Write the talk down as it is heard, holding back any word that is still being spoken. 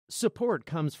Support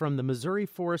comes from the Missouri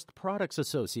Forest Products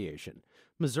Association.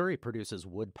 Missouri produces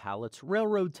wood pallets,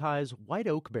 railroad ties, white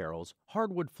oak barrels,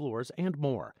 hardwood floors, and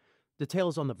more.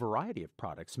 Details on the variety of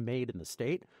products made in the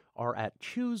state are at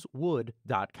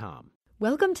choosewood.com.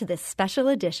 Welcome to this special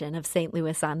edition of St.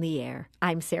 Louis on the Air.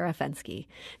 I'm Sarah Fenske.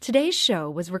 Today's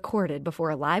show was recorded before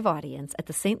a live audience at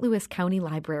the St. Louis County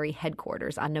Library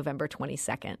headquarters on November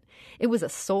 22nd. It was a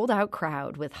sold-out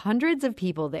crowd with hundreds of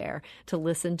people there to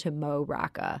listen to Mo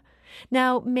Rocca.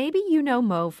 Now, maybe you know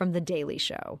Mo from The Daily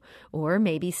Show, or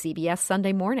maybe CBS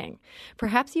Sunday Morning.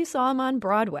 Perhaps you saw him on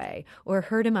Broadway, or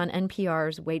heard him on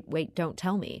NPR's Wait, Wait, Don't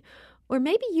Tell Me. Or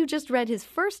maybe you just read his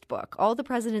first book, All the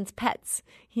President's Pets.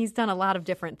 He's done a lot of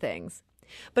different things.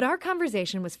 But our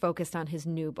conversation was focused on his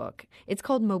new book. It's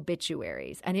called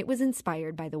Mobituaries, and it was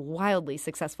inspired by the wildly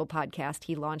successful podcast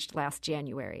he launched last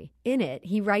January. In it,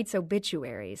 he writes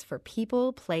obituaries for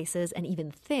people, places, and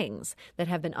even things that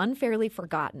have been unfairly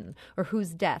forgotten or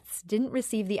whose deaths didn't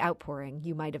receive the outpouring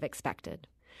you might have expected.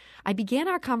 I began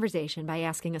our conversation by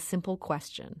asking a simple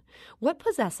question. What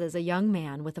possesses a young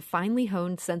man with a finely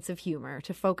honed sense of humor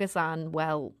to focus on,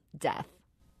 well, death?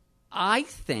 I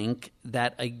think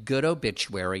that a good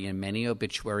obituary, and many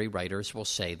obituary writers will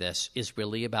say this, is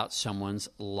really about someone's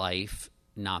life,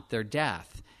 not their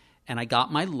death. And I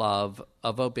got my love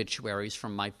of obituaries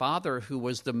from my father, who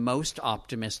was the most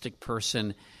optimistic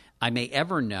person I may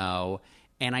ever know.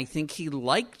 And I think he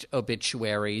liked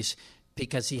obituaries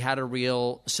because he had a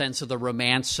real sense of the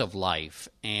romance of life.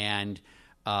 And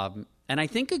I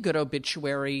think a good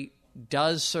obituary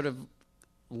does sort of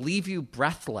leave you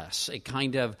breathless. It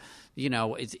kind of,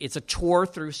 it's a tour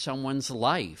through someone's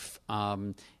life.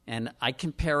 And I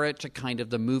compare it to kind of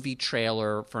the movie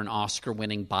trailer for an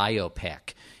Oscar-winning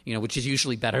biopic, which is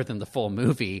usually better than the full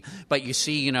movie. But you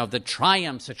see, the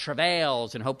triumphs, the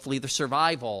travails, and hopefully the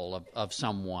survival of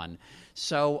someone.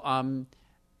 So,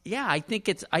 yeah, I think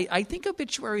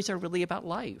obituaries are really about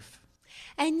life.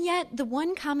 And yet the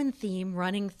one common theme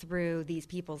running through these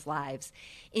people's lives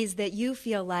is that you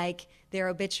feel like their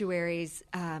obituaries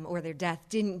or their death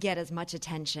didn't get as much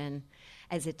attention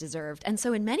as it deserved. And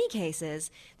so in many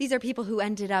cases, these are people who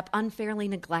ended up unfairly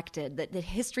neglected, that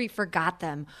history forgot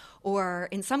them, or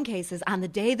in some cases, on the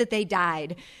day that they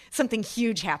died, something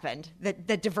huge happened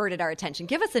that diverted our attention.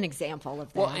 Give us an example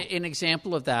of that. Well, an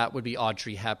example of that would be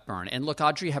Audrey Hepburn. And look,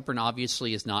 Audrey Hepburn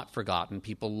obviously is not forgotten.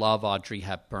 People love Audrey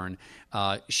Hepburn.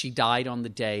 She died on the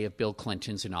day of Bill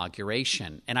Clinton's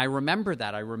inauguration. And I remember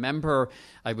that. I remember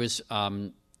I was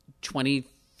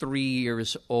 23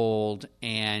 years old,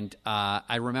 and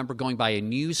I remember going by a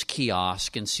news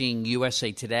kiosk and seeing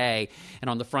USA Today,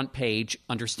 and on the front page,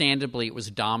 understandably, it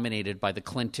was dominated by the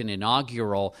Clinton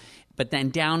inaugural, but then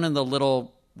down in the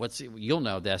little, you'll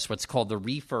know this, what's called the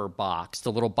reefer box,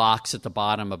 the little box at the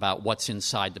bottom about what's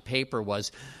inside the paper,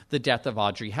 was the death of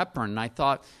Audrey Hepburn. And I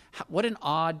thought, what an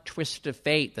odd twist of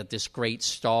fate that this great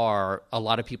star, a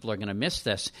lot of people are going to miss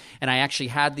this. And I actually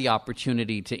had the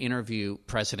opportunity to interview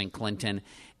President Clinton.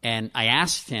 And I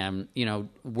asked him,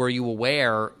 were you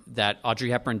aware that Audrey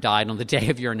Hepburn died on the day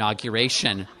of your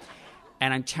inauguration?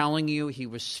 And I'm telling you, he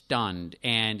was stunned.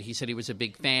 And he said he was a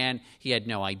big fan. He had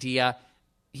no idea.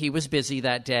 He was busy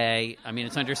that day. I mean,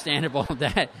 it's understandable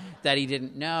that he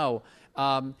didn't know.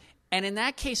 And in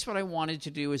that case, what I wanted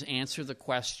to do is answer the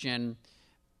question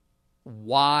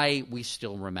why we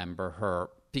still remember her.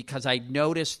 Because I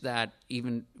noticed that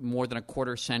even more than a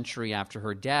quarter century after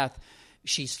her death,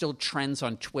 she still trends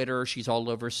on Twitter. She's all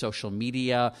over social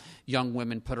media. Young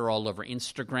women put her all over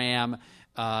Instagram.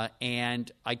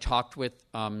 And I talked with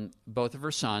both of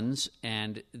her sons,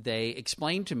 and they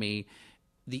explained to me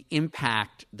the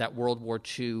impact that World War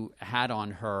II had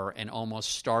on her, and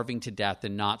almost starving to death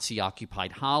in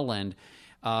Nazi-occupied Holland.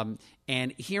 And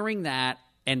hearing that,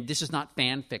 and this is not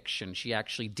fan fiction, she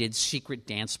actually did secret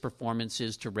dance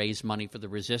performances to raise money for the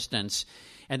resistance.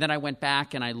 And then I went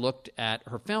back and I looked at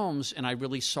her films, and I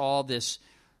really saw this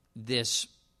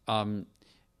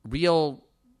real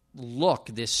look,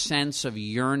 this sense of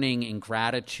yearning and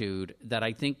gratitude that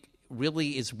I think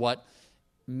really is what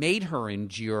made her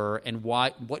endure and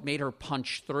what made her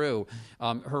punch through.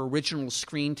 Her original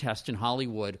screen test in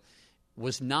Hollywood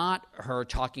was not her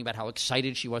talking about how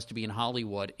excited she was to be in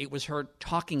Hollywood. It was her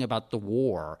talking about the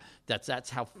war. That's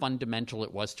how fundamental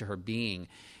it was to her being.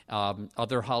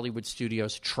 Other Hollywood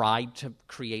studios tried to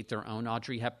create their own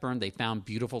Audrey Hepburn. They found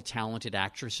beautiful, talented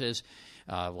actresses.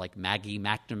 like Maggie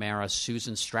McNamara,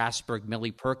 Susan Strasberg,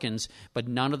 Millie Perkins, but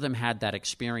none of them had that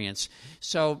experience.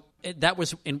 So that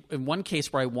was in one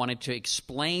case where I wanted to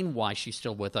explain why she's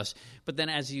still with us. But then,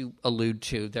 as you allude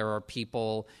to, there are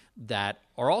people that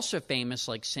are also famous,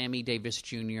 like Sammy Davis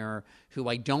Jr., who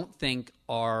I don't think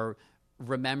are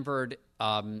remembered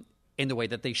in the way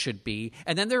that they should be.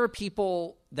 And then there are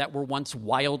people that were once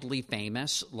wildly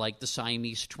famous, like the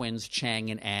Siamese twins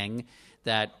Chang and Eng,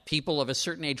 that people of a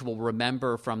certain age will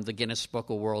remember from the Guinness Book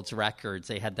of World Records.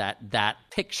 They had that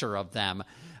picture of them.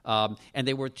 And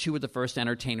they were two of the first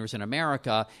entertainers in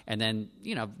America. And then,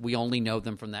 we only know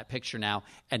them from that picture now.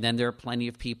 And then there are plenty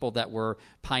of people that were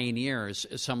pioneers,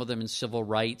 some of them in civil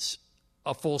rights,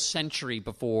 a full century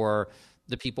before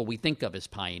the people we think of as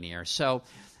pioneers. So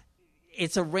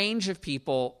it's a range of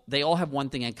people. They all have one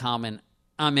thing in common.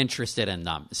 I'm interested in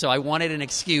them. So I wanted an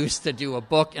excuse to do a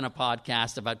book and a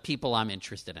podcast about people I'm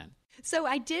interested in. So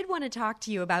I did want to talk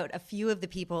to you about a few of the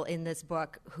people in this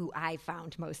book who I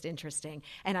found most interesting.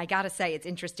 And I got to say, it's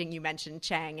interesting you mentioned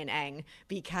Chang and Eng,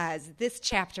 because this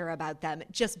chapter about them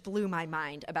just blew my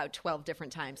mind about 12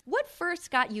 different times. What first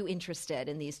got you interested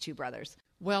in these two brothers?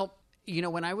 Well,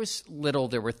 when I was little,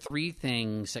 there were three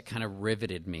things that kind of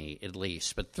riveted me, at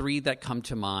least. But three that come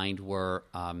to mind were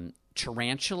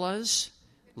tarantulas.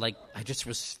 Like, I just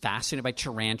was fascinated by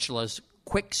tarantulas,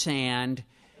 quicksand,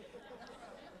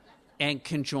 and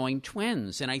conjoined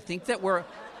twins. And I think that no,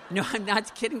 I'm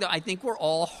not kidding, though. I think we're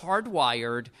all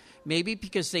hardwired, maybe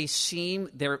because they seem,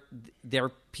 they're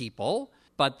people,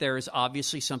 but there's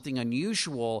obviously something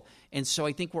unusual. And so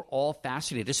I think we're all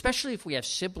fascinated, especially if we have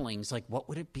siblings. Like, what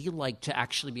would it be like to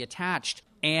actually be attached?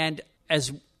 And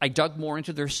as I dug more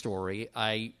into their story,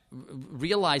 I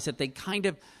realized that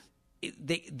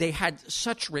they had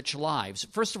such rich lives.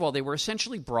 First of all, they were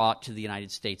essentially brought to the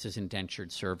United States as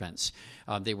indentured servants.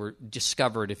 They were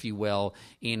discovered, if you will,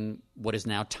 in what is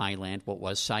now Thailand, what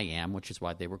was Siam, which is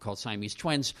why they were called Siamese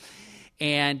twins.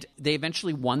 And they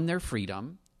eventually won their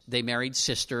freedom. They married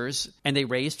sisters, and they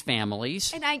raised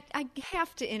families. And I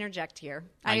have to interject here.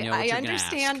 I know what you're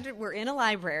understand we're in a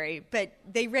library, but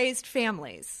they raised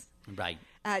families. Right.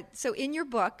 So in your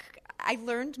book, I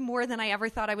learned more than I ever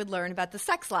thought I would learn about the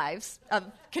sex lives of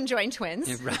conjoined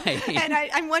twins. Right. And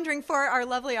I'm wondering, for our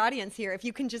lovely audience here, if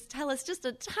you can just tell us just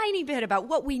a tiny bit about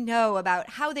what we know about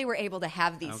how they were able to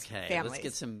have these families. Okay, let's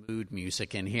get some mood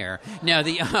music in here. No,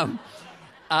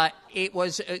 it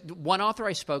was one author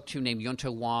I spoke to named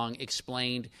Yunta Wang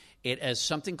explained it as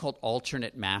something called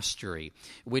alternate mastery,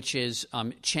 which is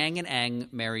Chang and Eng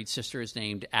married sisters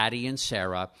named Addie and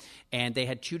Sarah, and they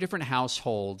had two different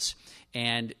households,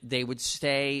 and they would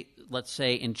stay, let's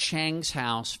say, in Chang's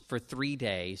house for 3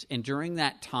 days, and during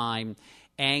that time,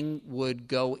 Eng would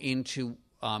go into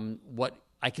what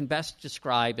I can best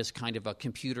describe as kind of a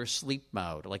computer sleep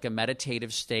mode, like a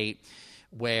meditative state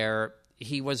where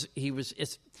he was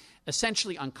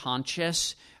essentially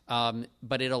unconscious,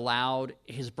 but it allowed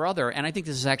his brother, and I think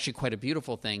this is actually quite a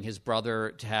beautiful thing, his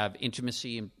brother to have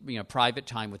intimacy and private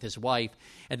time with his wife.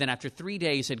 And then after 3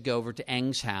 days, he'd go over to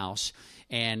Eng's house,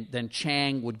 and then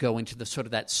Chang would go into the sort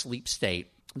of that sleep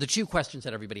state. The two questions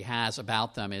that everybody has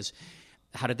about them is,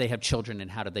 how did they have children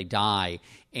and how did they die?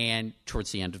 And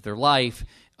towards the end of their life,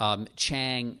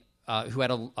 Chang, who had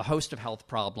a host of health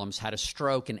problems, had a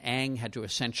stroke, and Eng had to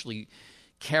essentially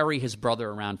carry his brother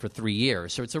around for 3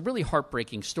 years. So it's a really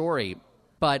heartbreaking story.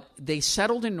 But they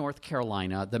settled in North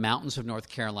Carolina. The mountains of North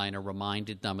Carolina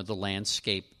reminded them of the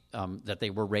landscape that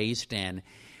they were raised in.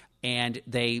 And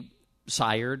they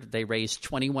raised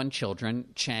 21 children.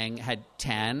 Chang had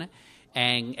 10.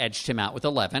 Eng edged him out with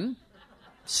 11.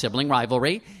 Sibling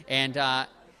rivalry. And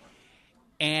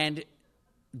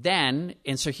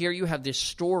so here you have this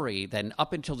story that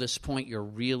up until this point you're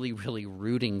really, really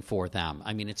rooting for them.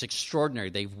 I mean, it's extraordinary.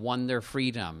 They've won their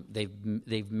freedom.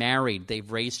 They've married. They've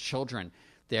raised children.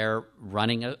 They're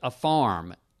running a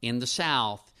farm in the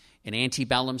South, in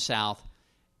antebellum South,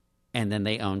 and then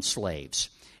they own slaves.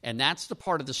 And that's the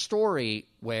part of the story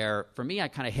where, for me, I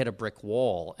kind of hit a brick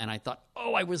wall, and I thought,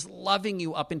 I was loving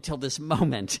you up until this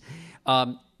moment.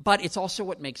 But it's also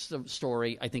what makes the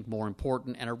story, I think, more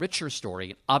important and a richer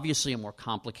story, obviously a more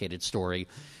complicated story.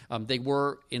 They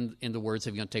were, in the words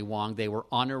of Yunta Wang, they were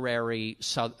honorary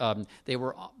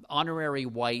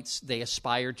whites. They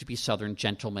aspired to be Southern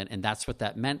gentlemen, and that's what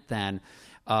that meant then.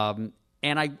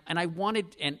 And I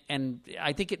wanted, and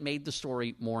I think it made the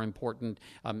story more important.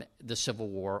 The Civil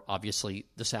War, obviously,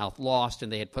 the South lost,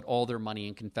 and they had put all their money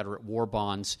in Confederate war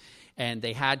bonds, and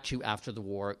they had to, after the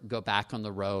war, go back on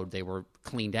the road. They were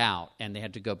cleaned out, and they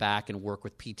had to go back and work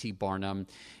with P.T. Barnum,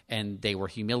 and they were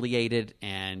humiliated,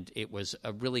 and it was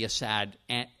really a sad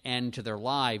end to their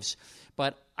lives.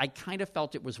 But I kind of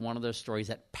felt it was one of those stories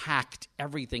that packed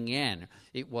everything in.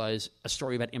 It was a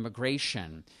story about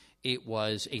immigration. It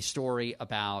was a story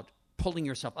about pulling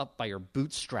yourself up by your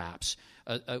bootstraps,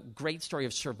 a great story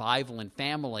of survival and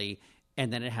family,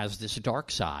 and then it has this dark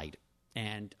side.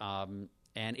 And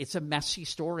it's a messy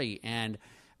story, and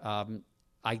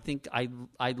I think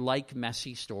I like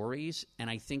messy stories, and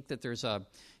I think that there's a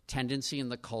tendency in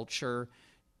the culture,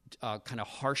 kind of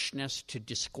harshness, to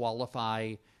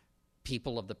disqualify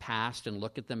people of the past and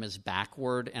look at them as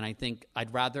backward, and I think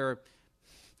I'd rather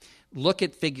look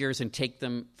at figures and take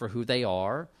them for who they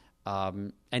are,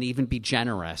 and even be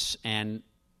generous. And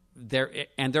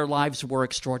their lives were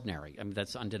extraordinary. I mean,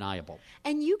 that's undeniable.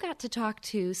 And you got to talk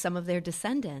to some of their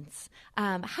descendants.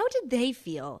 How did they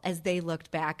feel as they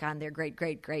looked back on their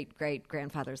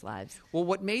great-great-great-great-grandfather's lives? Well,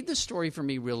 what made the story for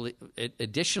me really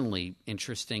additionally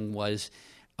interesting was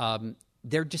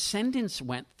their descendants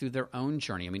went through their own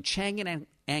journey. I mean, Chang and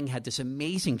Eng had this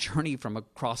amazing journey from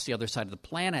across the other side of the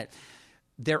planet.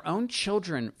 Their own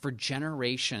children for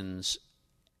generations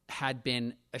had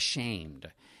been ashamed.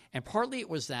 And partly it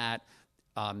was that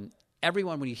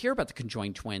everyone, when you hear about the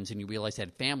conjoined twins and you realize they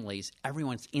had families,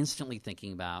 everyone's instantly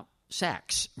thinking about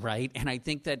sex, right? And I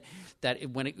think that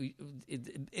when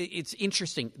it's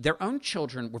interesting, their own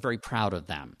children were very proud of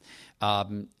them,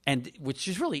 and which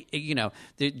is really,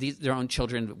 their own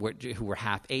children who were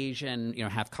half Asian,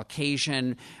 half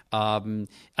Caucasian. I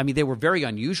mean, they were very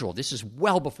unusual. This is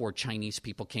well before Chinese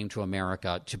people came to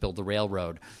America to build the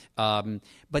railroad.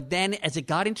 But then as it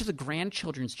got into the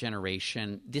grandchildren's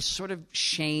generation, this sort of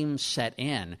shame set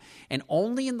in. And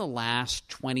only in the last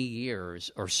 20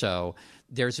 years or so,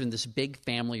 there's been this big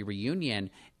family reunion,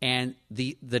 and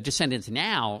the descendants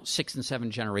now, 6 and 7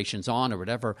 generations on or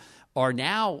whatever, are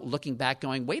now looking back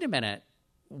going, wait a minute,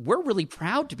 we're really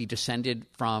proud to be descended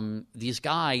from these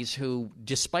guys who,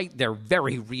 despite their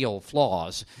very real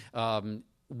flaws,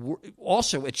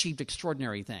 also achieved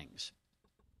extraordinary things.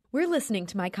 We're listening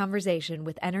to my conversation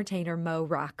with entertainer Mo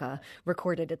Rocca,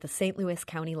 recorded at the St. Louis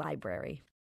County Library.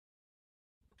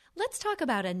 Let's talk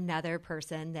about another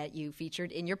person that you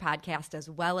featured in your podcast as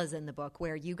well as in the book,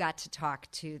 where you got to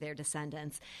talk to their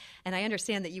descendants. And I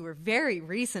understand that you were very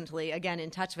recently, again,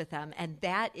 in touch with them, and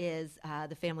that is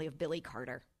the family of Billy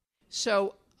Carter.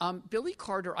 So Billy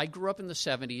Carter, I grew up in the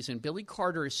 70s, and Billy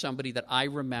Carter is somebody that I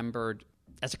remembered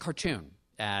as a cartoon,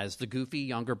 as the goofy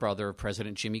younger brother of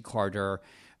President Jimmy Carter,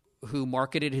 who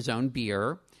marketed his own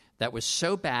beer that was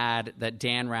so bad that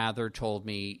Dan Rather told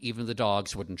me even the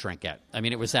dogs wouldn't drink it. I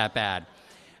mean, it was that bad.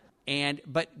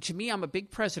 But to me, I'm a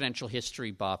big presidential history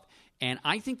buff, and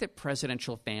I think that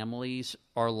presidential families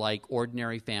are like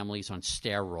ordinary families on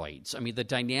steroids. I mean, the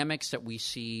dynamics that we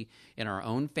see in our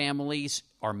own families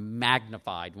are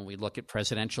magnified when we look at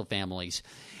presidential families.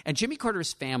 And Jimmy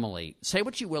Carter's family, say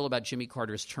what you will about Jimmy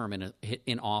Carter's term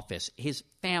in office, his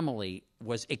family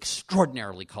was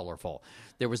extraordinarily colorful.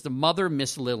 There was the mother,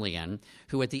 Miss Lillian,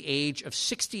 who at the age of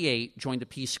 68 joined the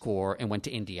Peace Corps and went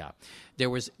to India. There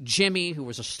was Jimmy, who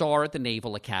was a star at the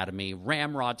Naval Academy,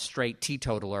 ramrod straight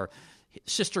teetotaler.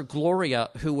 Sister Gloria,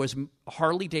 who was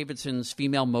Harley Davidson's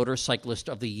Female Motorcyclist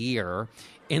of the Year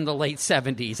in the late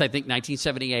 70s, I think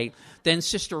 1978. Then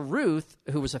Sister Ruth,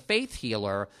 who was a faith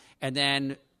healer, and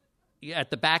then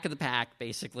at the back of the pack,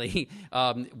 basically,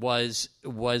 was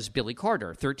Billy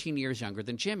Carter, 13 years younger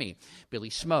than Jimmy.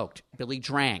 Billy smoked. Billy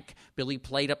drank. Billy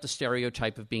played up the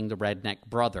stereotype of being the redneck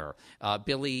brother.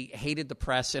 Billy hated the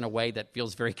press in a way that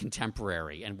feels very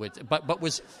contemporary, but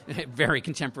was very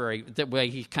contemporary, the way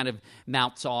he kind of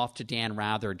mouths off to Dan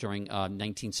Rather during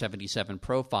 1977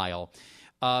 Profile.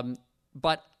 And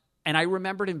I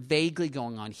remembered him vaguely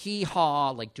going on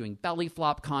hee-haw, like doing belly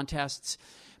flop contests,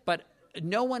 but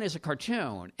no one is a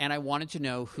cartoon, and I wanted to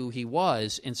know who he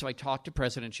was, and so I talked to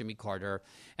President Jimmy Carter,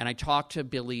 and I talked to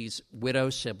Billy's widow,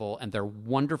 Sybil, and their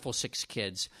wonderful 6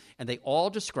 kids, and they all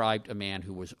described a man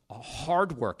who was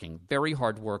hardworking, very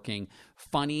hardworking,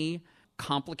 funny,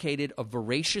 complicated, a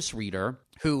voracious reader,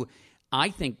 who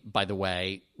I think, by the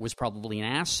way, was probably an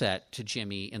asset to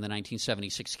Jimmy in the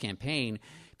 1976 campaign,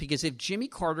 because if Jimmy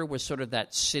Carter was sort of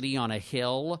that city on a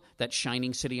hill, that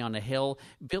shining city on a hill,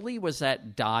 Billy was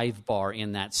that dive bar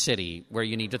in that city where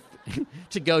you need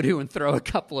to go to and throw a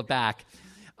couple of back.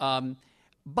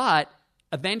 But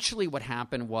eventually what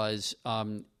happened was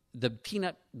the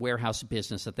peanut warehouse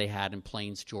business that they had in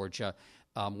Plains, Georgia,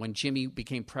 when Jimmy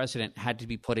became president, had to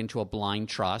be put into a blind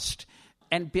trust.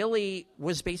 And Billy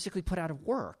was basically put out of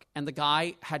work. And the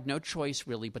guy had no choice,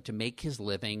 really, but to make his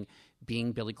living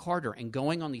being Billy Carter and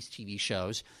going on these TV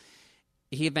shows.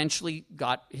 He eventually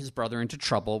got his brother into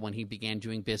trouble when he began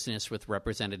doing business with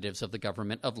representatives of the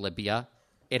government of Libya.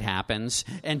 It happens.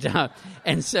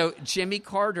 And so Jimmy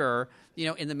Carter,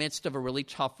 in the midst of a really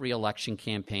tough re-election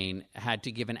campaign, had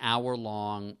to give an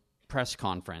hour-long press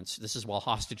conference. This is while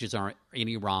hostages are in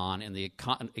Iran and the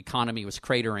economy was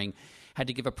cratering. Had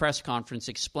to give a press conference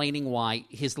explaining why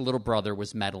his little brother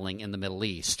was meddling in the Middle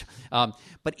East.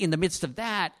 But in the midst of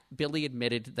that, Billy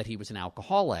admitted that he was an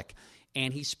alcoholic.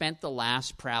 And he spent the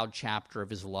last proud chapter of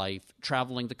his life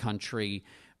traveling the country,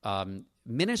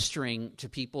 ministering to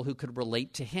people who could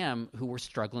relate to him who were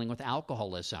struggling with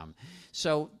alcoholism.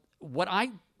 So what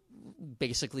I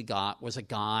basically got was a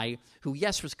guy who,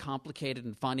 yes, was complicated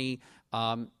and funny,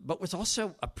 but was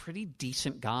also a pretty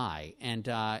decent guy. And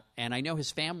I know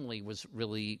his family was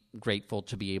really grateful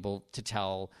to be able to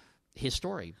tell his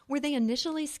story. Were they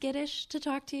initially skittish to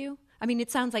talk to you? I mean,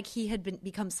 it sounds like he had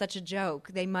become such a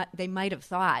joke. They might have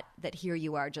thought that here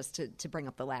you are just to bring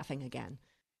up the laughing again.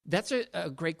 That's a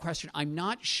great question. I'm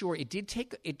not sure.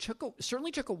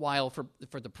 Certainly took a while for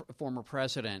the former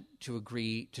president to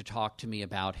agree to talk to me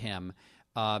about him.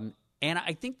 And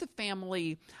I think the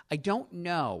family, I don't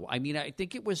know. I mean, I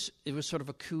think it was sort of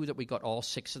a coup that we got all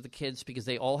 6 of the kids because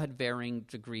they all had varying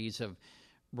degrees of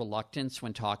reluctance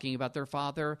when talking about their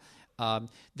father.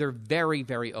 They're very,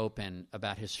 very open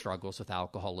about his struggles with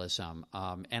alcoholism.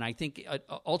 And I think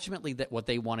ultimately that what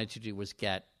they wanted to do was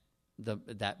get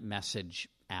that message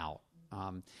out.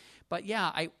 But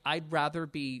yeah, I'd rather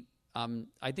be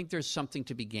I think there's something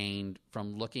to be gained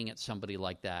from looking at somebody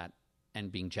like that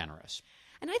and being generous.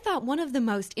 And I thought one of the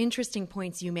most interesting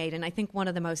points you made, and I think one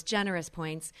of the most generous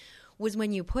points, was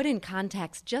when you put in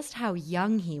context just how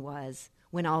young he was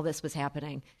when all this was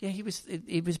happening. Yeah, he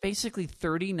was basically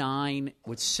 39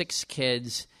 with 6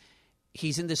 kids.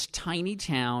 He's in this tiny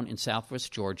town in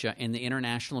southwest Georgia, and the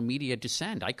international media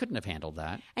descend. I couldn't have handled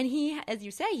that. And he, as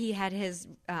you say, he had his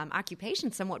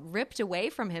occupation somewhat ripped away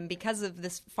from him because of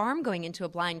this farm going into a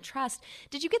blind trust.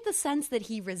 Did you get the sense that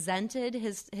he resented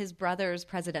his brother's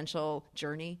presidential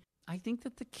journey? I think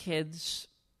that the kids,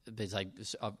 I,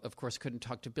 of course, couldn't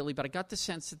talk to Billy, but I got the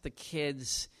sense that the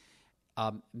kids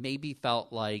maybe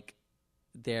felt like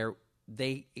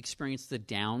they experienced the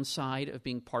downside of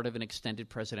being part of an extended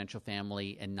presidential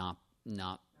family and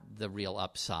not the real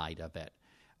upside of it.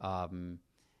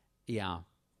 Yeah.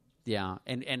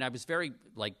 And I was very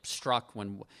struck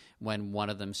when one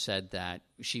of them said that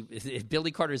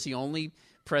Billy Carter is the only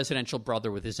presidential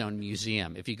brother with his own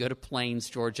museum. If you go to Plains,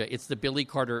 Georgia, it's the Billy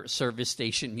Carter Service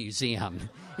Station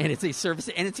Museum, and it's a service,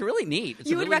 and it's really neat.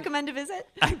 You would recommend a visit?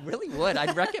 I really would.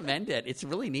 I'd recommend it. It's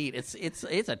really neat. It's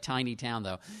a tiny town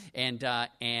though,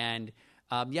 and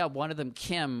one of them,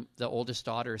 Kim, the oldest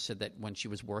daughter, said that when she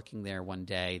was working there one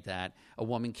day, that a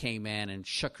woman came in and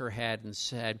shook her head and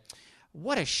said,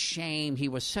 "What a shame. He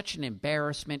was such an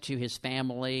embarrassment to his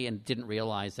family," and didn't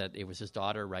realize that it was his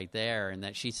daughter right there. And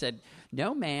that she said,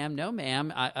 no,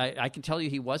 ma'am. I can tell you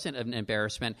he wasn't an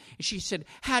embarrassment. And she said,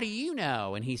 "How do you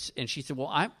know?" And she said,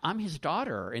 "Well, I'm his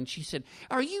daughter." And she said,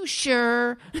 "Are you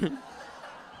sure?" People.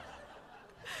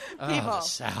 The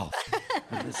South.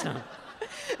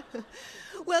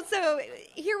 Well, so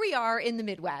here we are in the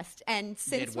Midwest, and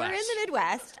since we're in the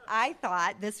Midwest, I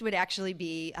thought this would actually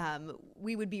be,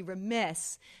 we would be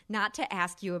remiss not to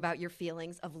ask you about your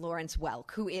feelings of Lawrence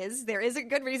Welk, there is a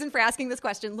good reason for asking this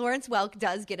question. Lawrence Welk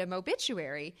does get a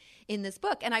Mobituary in this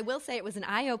book, and I will say it was an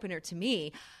eye-opener to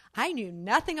me. I knew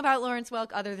nothing about Lawrence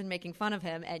Welk other than making fun of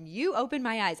him, and you opened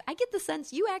my eyes. I get the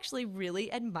sense you actually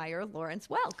really admire Lawrence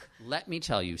Welk. Let me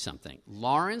tell you something.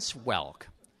 Lawrence Welk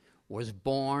was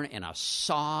born in a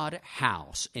sod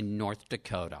house in North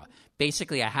Dakota,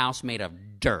 basically a house made of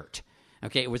dirt.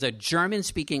 Okay, it was a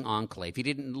German-speaking enclave. He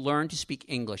didn't learn to speak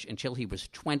English until he was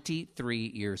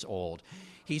 23 years old.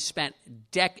 He spent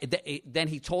then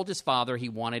he told his father he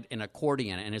wanted an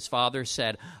accordion, and his father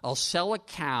said, "I'll sell a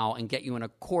cow and get you an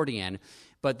accordion,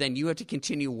 but then you have to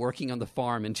continue working on the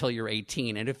farm until you're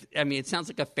 18. And it sounds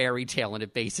like a fairy tale, and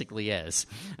it basically is.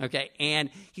 Okay, and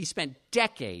he spent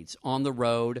decades on the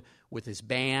road with his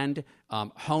band,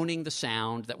 honing the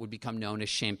sound that would become known as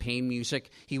champagne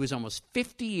music. He was almost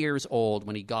 50 years old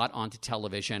when he got onto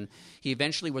television. He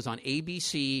eventually was on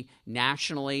ABC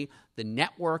nationally. The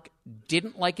network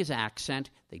didn't like his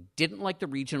accent. They didn't like the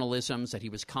regionalisms that he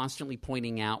was constantly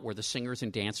pointing out where the singers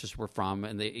and dancers were from.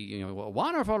 And they,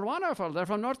 wonderful, they're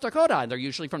from North Dakota. And they're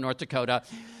usually from North Dakota.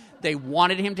 They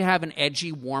wanted him to have an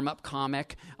edgy warm-up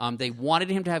comic. They wanted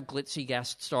him to have glitzy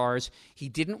guest stars. He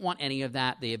didn't want any of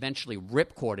that. They eventually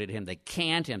ripcorded him. They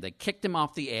canned him. They kicked him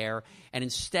off the air. And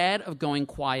instead of going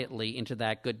quietly into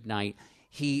that good night,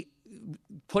 he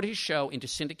put his show into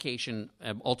syndication,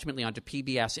 ultimately onto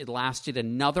PBS. It lasted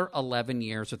another 11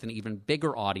 years with an even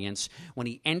bigger audience. When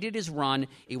he ended his run,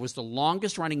 it was the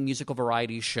longest-running musical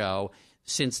variety show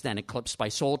since then, eclipsed by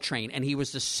Soul Train. And he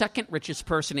was the second richest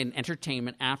person in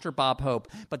entertainment after Bob Hope.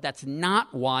 But that's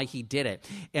not why he did it.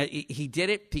 He did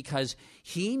it because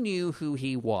he knew who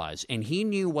he was, and he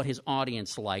knew what his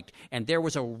audience liked. And there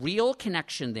was a real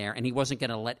connection there, and he wasn't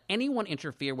going to let anyone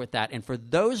interfere with that. And for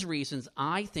those reasons,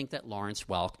 I think that Lawrence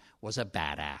Welk was a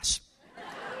badass.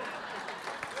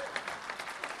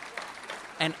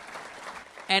 And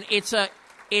it's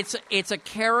a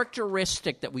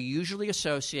characteristic that we usually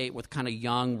associate with kind of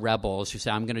young rebels who say,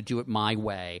 I'm going to do it my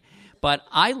way. But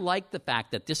I like the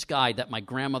fact that this guy that my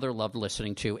grandmother loved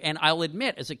listening to, and I'll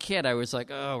admit, as a kid, I was like,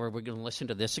 oh, are we going to listen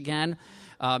to this again?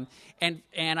 And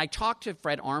I talked to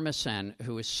Fred Armisen,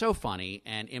 who is so funny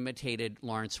and imitated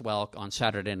Lawrence Welk on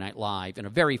Saturday Night Live in a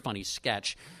very funny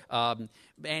sketch. And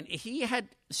he had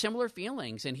similar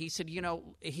feelings. And he said,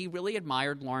 he really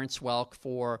admired Lawrence Welk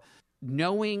for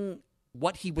knowing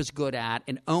what he was good at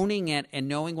and owning it and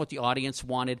knowing what the audience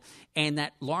wanted, and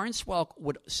that Lawrence Welk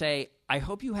would say, I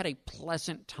hope you had a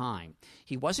pleasant time.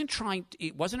 It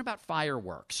wasn't about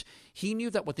fireworks. He knew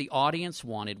that what the audience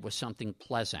wanted was something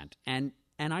pleasant, and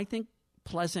I think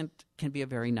pleasant can be a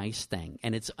very nice thing,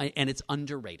 and it's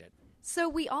underrated. So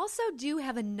we also do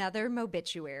have another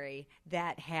Mobituary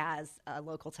that has a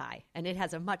local tie, and it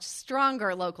has a much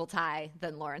stronger local tie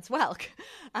than Lawrence Welk.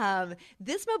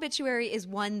 This Mobituary is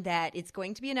one that it's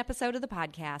going to be an episode of the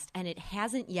podcast, and it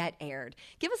hasn't yet aired.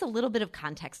 Give us a little bit of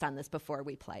context on this before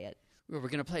we play it. We're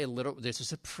going to play a little. This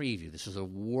is a preview. This is a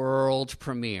world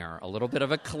premiere. A little bit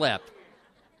of a clip.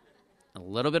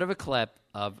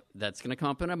 Of that's going to come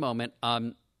up in a moment.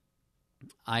 I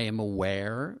am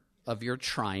aware of your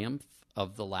triumph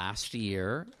of the last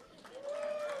year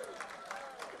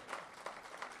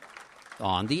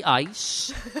on the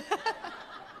ice,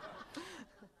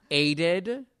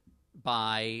 aided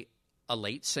by a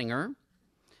late singer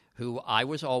who I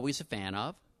was always a fan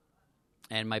of,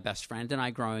 and my best friend and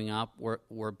I growing up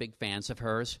were big fans of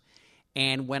hers.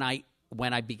 And when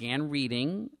I began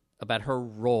reading about her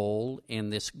role in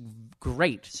this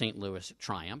great St. Louis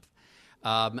triumph,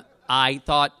 I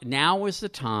thought now was the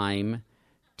time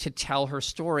to tell her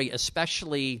story,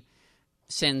 especially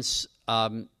since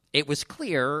it was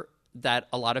clear that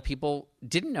a lot of people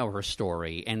didn't know her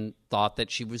story and thought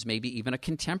that she was maybe even a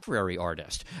contemporary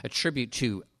artist, a tribute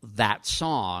to that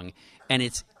song and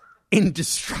its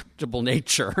indestructible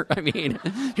nature. I mean,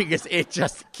 because it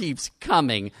just keeps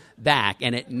coming back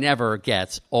and it never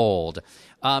gets old.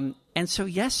 And so,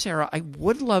 yes, Sarah, I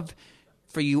would love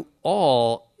for you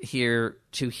all here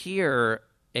to hear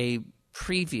a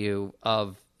preview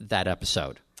of that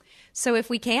episode. So if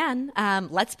we can,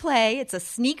 let's play. It's a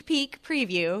sneak peek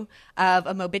preview of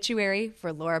a Mobituary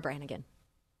for Laura Branigan.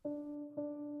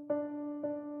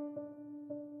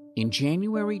 In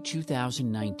January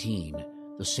 2019,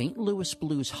 the St. Louis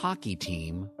Blues hockey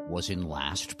team was in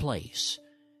last place.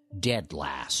 Dead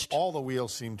last. All the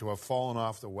wheels seem to have fallen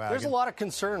off the wagon. There's a lot of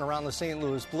concern around the St.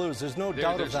 Louis Blues. There's no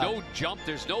doubt of that. There's no jump,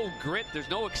 there's no grit, there's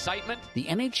no excitement. The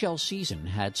NHL season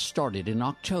had started in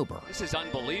October. This is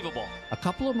unbelievable. A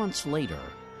couple of months later,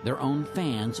 their own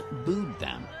fans booed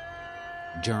them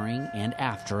during and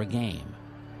after a game.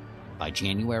 By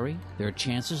January, their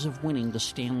chances of winning the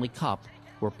Stanley Cup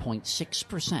were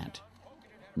 0.6%.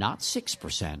 Not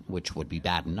 6%, which would be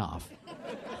bad enough.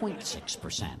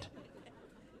 0.6%.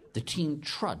 The team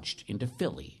trudged into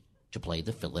Philly to play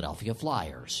the Philadelphia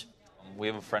Flyers. We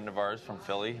have a friend of ours from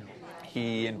Philly.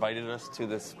 He invited us to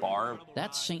this bar.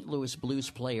 That's St. Louis Blues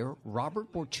player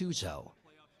Robert Bortuzzo.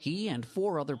 He and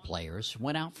 4 other players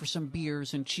went out for some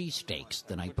beers and cheesesteaks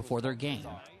the night before their game.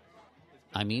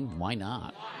 I mean, why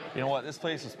not? You know what? This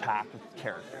place was packed with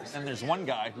characters. And there's one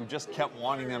guy who just kept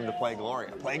wanting them to play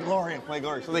Gloria. Play Gloria, play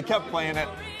Gloria. So they kept playing it.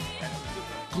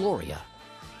 Gloria.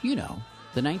 You know,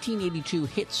 the 1982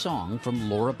 hit song from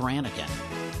Laura Branigan.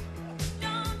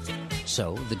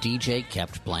 So the DJ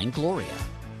kept playing Gloria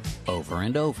over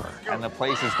and over. And the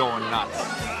place is going nuts.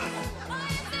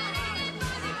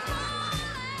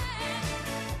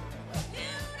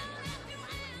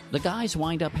 The guys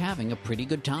wind up having a pretty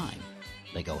good time.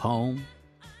 They go home,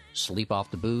 sleep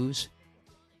off the booze,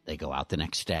 they go out the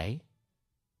next day,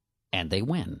 and they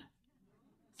win.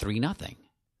 3-0.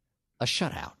 A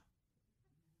shutout.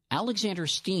 Alexander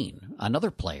Steen,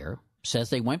 another player, says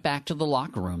they went back to the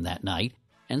locker room that night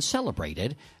and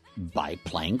celebrated by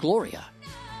playing Gloria.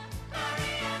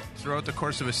 Throughout the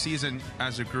course of a season,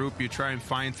 as a group, you try and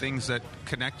find things that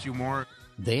connect you more.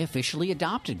 They officially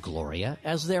adopted Gloria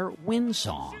as their win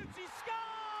song.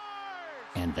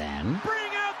 And then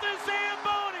bring out the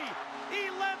Zamboni!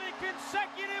 11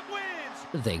 consecutive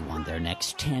wins! They won their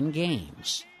next 10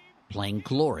 games, playing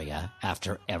Gloria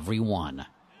after every one.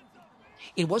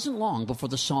 It wasn't long before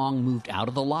the song moved out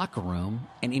of the locker room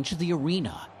and into the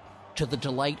arena, to the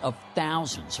delight of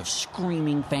thousands of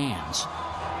screaming fans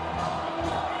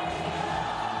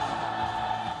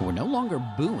who were no longer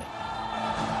booing.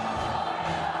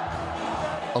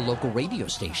 A local radio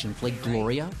station played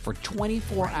Gloria for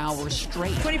 24 hours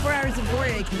straight. 24 hours of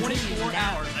Gloria. 24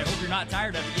 hours. I hope you're not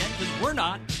tired of it yet, because we're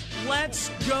not. Let's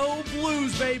go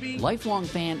Blues, baby. Lifelong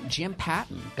fan Jim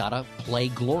Patton got a Play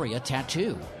Gloria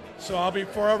tattoo. So I'll be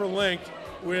forever linked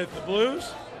with the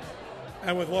Blues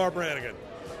and with Laura Branigan.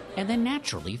 And then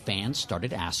naturally, fans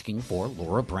started asking for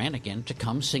Laura Branigan to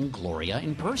come sing Gloria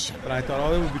in person. But I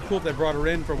thought, it would be cool if they brought her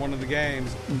in for one of the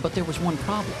games. But there was one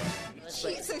problem. So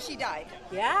she died?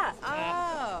 Yeah.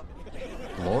 Oh.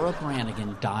 Laura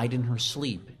Branigan died in her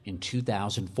sleep in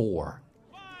 2004.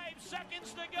 5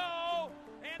 seconds to go.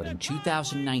 But in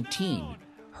 2019,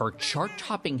 her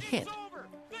chart-topping hit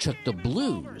took the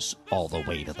Blues all the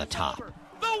way to the top.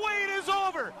 The wait is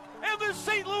over, and the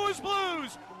St. Louis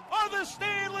Blues are the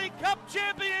Stanley Cup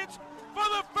champions for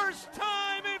the first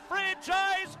time in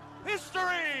franchise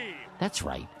history. That's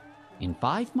right. In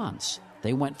 5 months,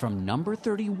 they went from number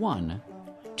 31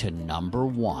 to number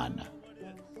 1.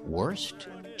 Worst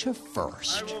to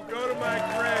first. I will go to my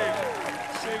grave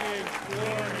singing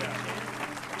Gloria.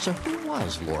 So who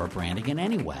was Laura Branigan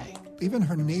anyway? Even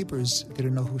her neighbors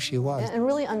didn't know who she was. And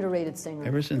really underrated singer.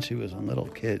 Ever since she was a little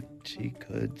kid, she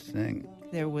could sing.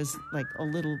 There was like a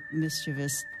little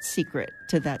mischievous secret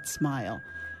to that smile.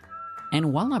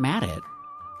 And while I'm at it,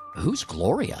 who's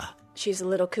Gloria? She's a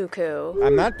little cuckoo.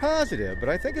 I'm not positive, but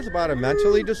I think it's about a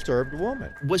mentally disturbed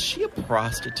woman. Was she a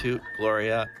prostitute,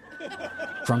 Gloria?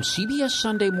 From CBS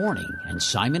Sunday Morning and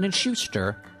Simon &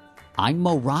 Schuster, I'm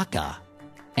Mo Rocca,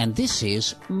 and this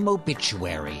is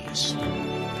Mobituaries.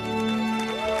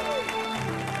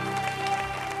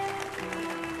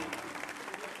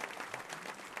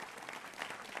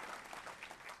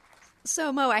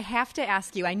 So, Mo, I have to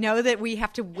ask you, I know that we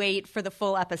have to wait for the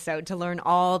full episode to learn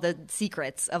all the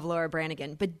secrets of Laura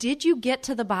Branigan, but did you get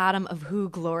to the bottom of who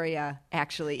Gloria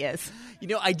actually is? You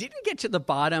know, I didn't get to the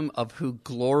bottom of who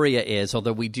Gloria is,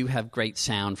 although we do have great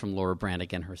sound from Laura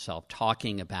Branigan herself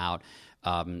talking about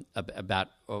how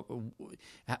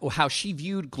she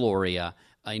viewed Gloria.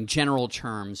 In general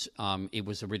terms, it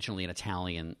was originally an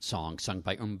Italian song sung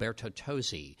by Umberto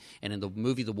Tozzi, and in the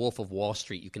movie The Wolf of Wall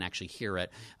Street, you can actually hear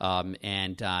it.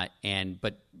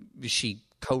 But she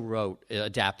co-wrote,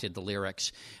 adapted the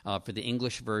lyrics for the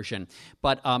English version.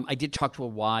 But I did talk to a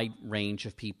wide range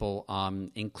of people,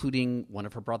 including one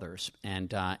of her brothers,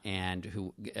 and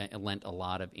who lent a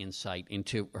lot of insight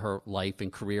into her life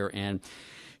and career. And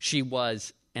she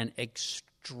was an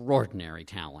extraordinary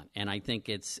talent, and I think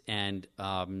and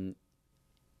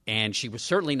she was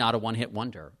certainly not a one-hit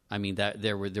wonder. I mean,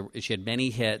 she had many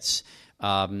hits,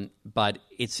 but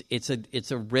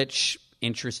it's a rich,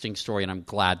 interesting story, and I'm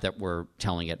glad that we're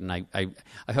telling it. And I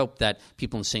hope that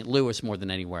people in St. Louis more than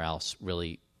anywhere else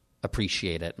really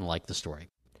appreciate it and like the story.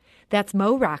 That's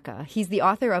Mo Rocca. He's the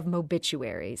author of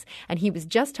Mobituaries, and he was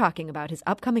just talking about his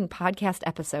upcoming podcast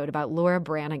episode about Laura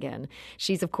Branigan.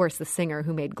 She's, of course, the singer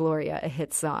who made Gloria a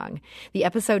hit song. The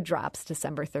episode drops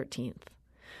December 13th.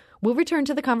 We'll return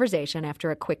to the conversation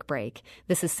after a quick break.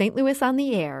 This is St. Louis on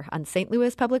the Air on St.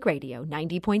 Louis Public Radio,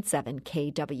 90.7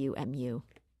 KWMU.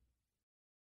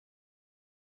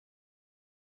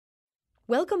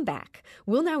 Welcome back.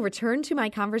 We'll now return to my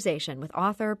conversation with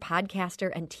author,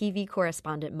 podcaster, and TV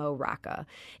correspondent Mo Rocca.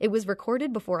 It was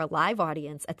recorded before a live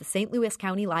audience at the St. Louis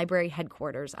County Library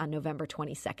headquarters on November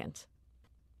 22nd.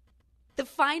 The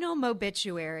final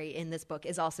mobituary in this book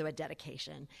is also a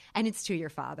dedication, and it's to your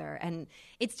father, and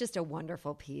it's just a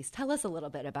wonderful piece. Tell us a little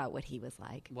bit about what he was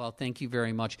like. Well, thank you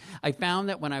very much. I found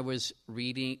that when I was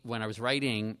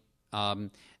writing,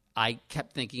 I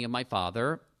kept thinking of my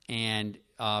father, and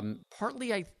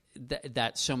partly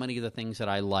that so many of the things that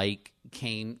I like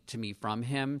came to me from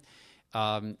him.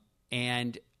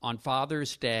 And on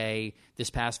Father's Day, this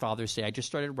past Father's Day, I just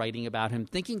started writing about him,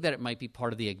 thinking that it might be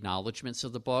part of the acknowledgments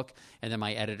of the book. And then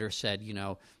my editor said,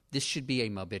 this should be a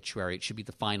mobituary. It should be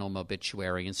the final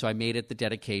mobituary. And so I made it the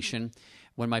dedication.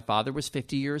 When my father was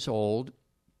 50 years old,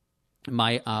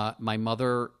 my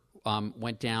mother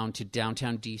went down to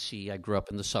downtown D.C. I grew up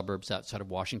in the suburbs outside of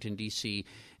Washington, D.C.,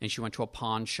 and she went to a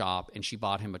pawn shop, and she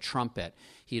bought him a trumpet.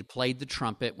 He had played the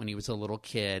trumpet when he was a little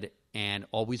kid and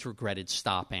always regretted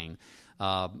stopping,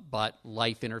 but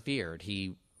life interfered.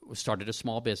 He started a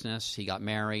small business. He got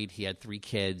married. He had 3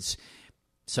 kids,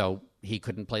 so he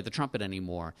couldn't play the trumpet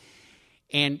anymore.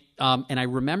 And I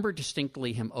remember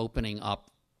distinctly him opening up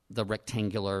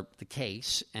the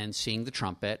case and seeing the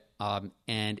trumpet.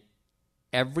 And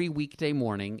every weekday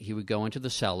morning, he would go into the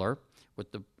cellar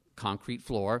with the concrete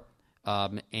floor,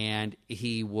 and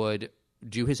he would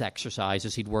do his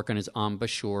exercises. He'd work on his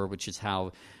embouchure, which is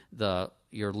how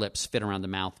your lips fit around the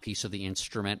mouthpiece of the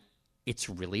instrument. It's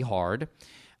really hard.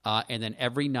 And then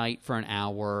every night for an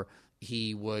hour,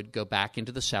 he would go back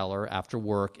into the cellar after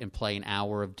work and play an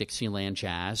hour of Dixieland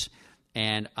jazz.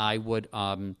 And I would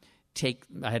I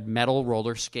had metal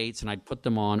roller skates, and I'd put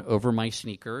them on over my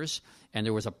sneakers. And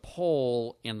there was a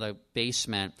pole in the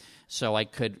basement, so I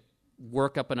could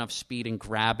work up enough speed and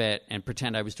grab it and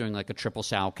pretend I was doing like a triple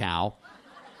sow cow.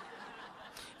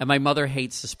 And my mother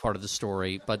hates this part of the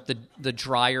story, but the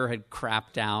dryer had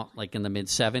crapped out like in the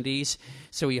mid-'70s,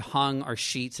 so we hung our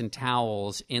sheets and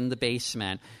towels in the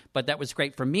basement. But that was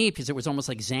great for me because it was almost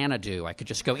like Xanadu. I could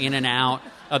just go in and out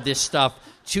of this stuff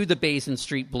to the Basin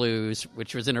Street Blues,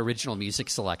 which was an original music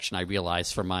selection, I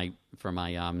realized, for my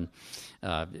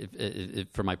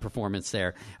performance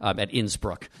there at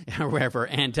Innsbruck or wherever.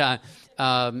 And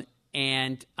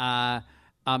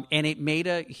it made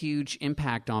a huge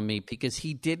impact on me because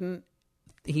he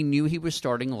knew he was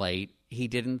starting late. He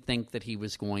didn't think that he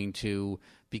was going to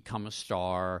become a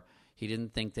star. He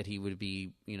didn't think that he would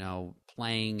be,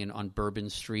 playing on Bourbon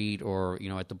Street or,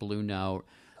 at the Blue Note.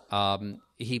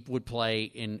 He would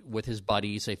play with his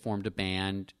buddies. They formed a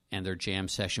band, and their jam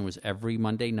session was every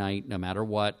Monday night, no matter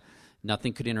what.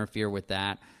 Nothing could interfere with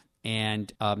that.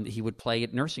 And he would play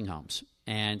at nursing homes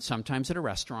and sometimes at a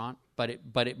restaurant,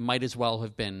 but it might as well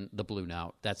have been the Blue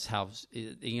Note. That's how,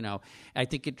 I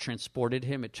think it transported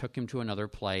him. It took him to another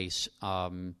place.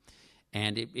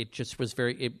 And it just was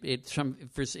it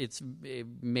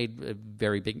made a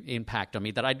very big impact on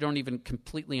me that I don't even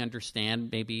completely understand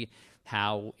maybe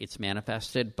how it's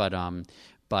manifested, but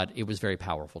it was very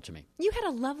powerful to me. You had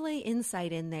a lovely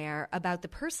insight in there about the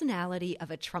personality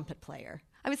of a trumpet player.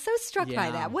 I was so struck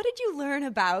by that. What did you learn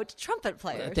about trumpet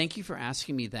players? Thank you for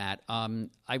asking me that.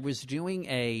 I was doing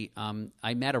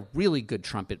I met a really good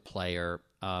trumpet player.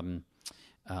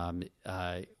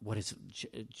 What is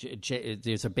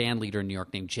there's a band leader in New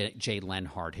York named Jay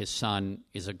Lenhart. His son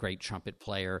is a great trumpet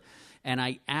player. And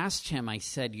I asked him, I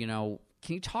said, can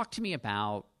you talk to me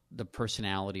about the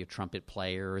personality of trumpet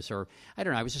players? Or I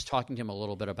don't know, I was just talking to him a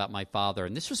little bit about my father.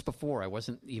 And this was before I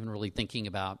wasn't even really thinking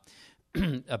about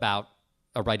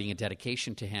writing a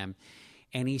dedication to him.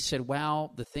 And he said,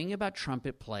 well, the thing about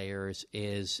trumpet players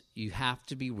is you have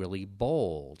to be really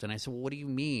bold. And I said, well, what do you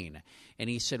mean? And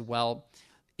he said, well,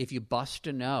 if you bust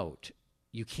a note,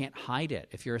 you can't hide it.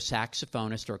 If you're a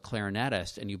saxophonist or a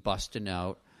clarinetist and you bust a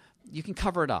note, you can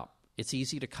cover it up. It's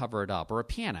easy to cover it up, or a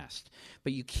pianist.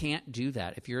 But you can't do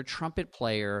that. If you're a trumpet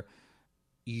player,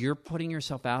 you're putting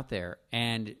yourself out there,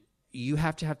 and you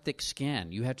have to have thick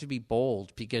skin. You have to be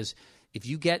bold, because if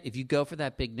you go for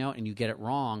that big note and you get it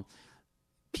wrong,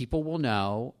 people will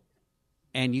know,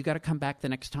 and you got to come back the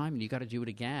next time, and you got to do it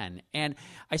again. And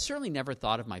I certainly never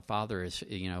thought of my father as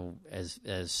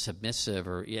as submissive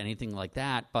or anything like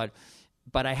that, but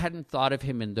I hadn't thought of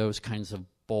him in those kinds of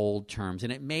bold terms,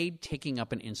 and it made taking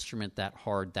up an instrument that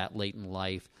hard, that late in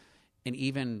life, and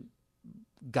even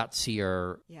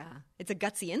gutsier. Yeah, it's a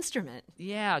gutsy instrument.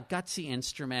 Yeah, gutsy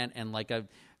instrument, and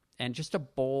just a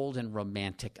bold and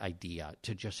romantic idea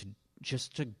to just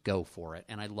to go for it,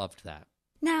 and I loved that.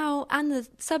 Now, on the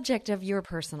subject of your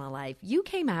personal life, you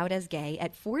came out as gay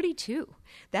at 42.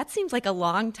 That seems like a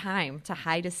long time to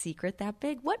hide a secret that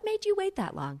big. What made you wait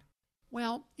that long?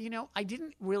 Well, I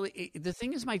didn't really. The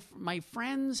thing is, my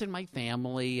friends and my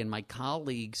family and my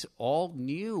colleagues all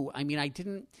knew. I mean, I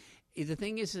didn't. The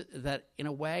thing is that, in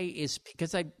a way, is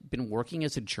because I've been working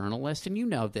as a journalist, and you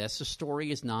know this, a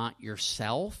story is not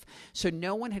yourself. So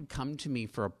no one had come to me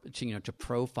to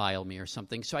profile me or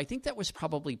something. So I think that was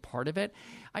probably part of it.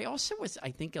 I also was,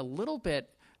 I think, a little bit.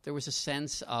 There was a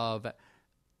sense of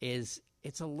it's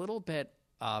a little bit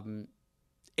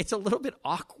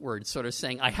awkward, sort of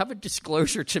saying I have a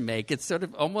disclosure to make. It sort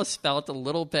of almost felt a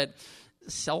little bit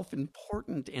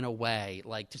self-important in a way,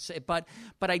 like to say. But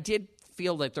I did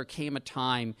feel that there came a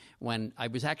time when I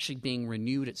was actually being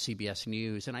renewed at CBS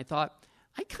News, and I thought,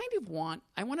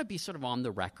 I want to be sort of on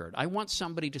the record. I want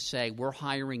somebody to say, we're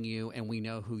hiring you and we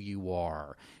know who you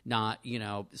are, not,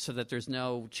 so that there's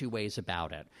no two ways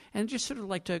about it. And just sort of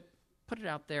like to put it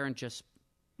out there and just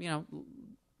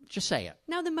say it.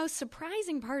 Now, the most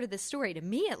surprising part of the story, to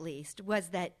me at least, was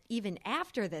that even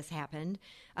after this happened,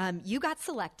 you got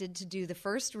selected to do the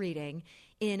first reading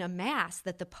in a Mass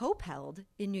that the Pope held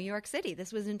in New York City.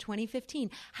 This was in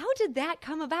 2015. How did that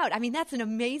come about? I mean, that's an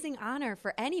amazing honor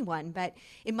for anyone, but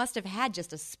it must have had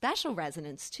just a special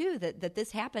resonance, too, that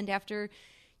this happened after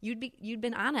you'd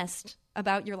been honest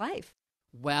about your life.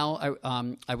 Well,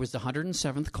 I was the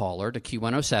 107th caller to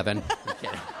Q107. Okay.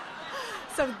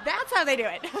 So that's how they do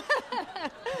it.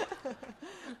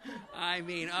 I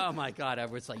mean, oh my God! I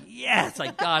was like, yes,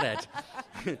 I got it.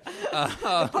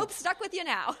 The Pope's stuck with you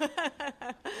now.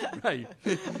 Right.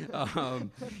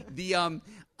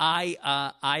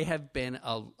 I have been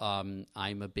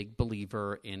I'm a big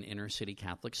believer in inner city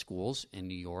Catholic schools in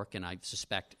New York, and I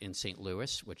suspect in St.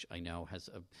 Louis, which I know has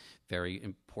a very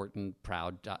important,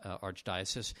 proud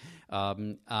archdiocese.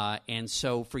 And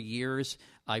so for years,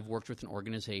 I've worked with an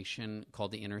organization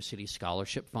called the Inner City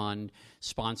Scholarship Fund,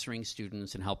 sponsoring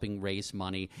students and helping raise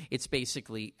money. It's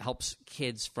basically helps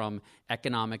kids from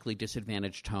economically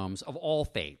disadvantaged homes of all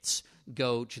faiths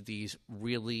go to these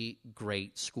really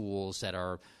great schools that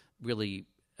are really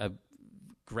a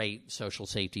great social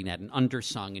safety net and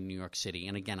undersung in New York City.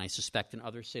 And again, I suspect in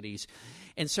other cities.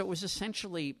 And so it was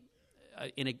essentially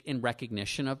in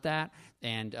recognition of that.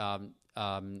 And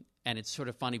it's sort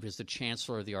of funny because the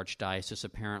chancellor of the archdiocese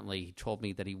apparently he told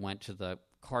me that he went to the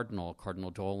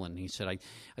Cardinal Dolan. He said, I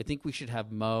think we should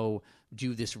have Mo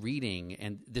do this reading.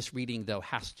 And this reading, though,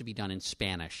 has to be done in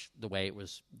Spanish, the way it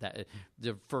was. That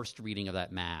the first reading of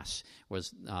that Mass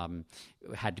was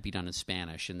had to be done in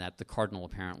Spanish. And that the Cardinal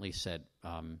apparently said,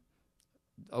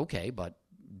 okay, but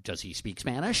does he speak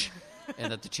Spanish?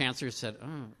 And that the chancellor said,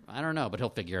 I don't know, but he'll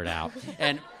figure it out.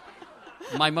 And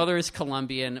my mother is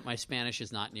Colombian. My Spanish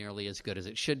is not nearly as good as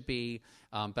it should be,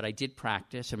 but I did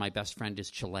practice, and my best friend is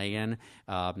Chilean,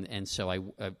 and so I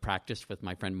practiced with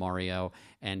my friend Mario,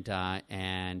 and my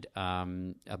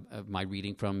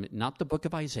reading from not the book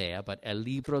of Isaiah, but El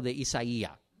Libro de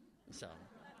Isaías. So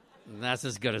that's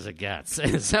as good as it gets.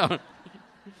 So,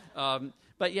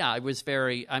 but yeah, it was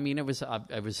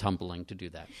it was humbling to do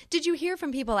that. Did you hear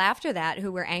from people after that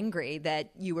who were angry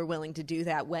that you were willing to do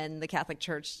that when the Catholic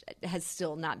Church has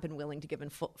still not been willing to give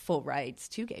full rights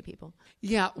to gay people?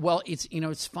 Yeah, well,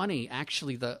 it's funny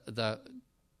actually. I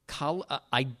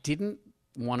didn't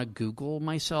want to Google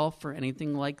myself or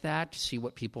anything like that to see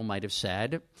what people might have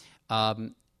said,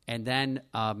 and then.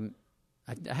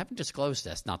 I haven't disclosed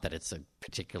this, not that it's a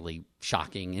particularly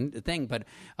shocking thing, but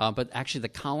actually the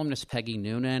columnist Peggy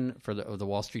Noonan for the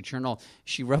Wall Street Journal,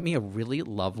 she wrote me a really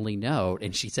lovely note,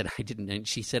 and she said,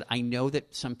 I know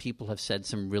that some people have said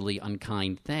some really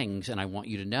unkind things, and I want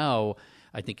you to know,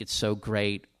 I think it's so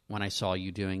great when I saw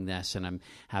you doing this, and I'm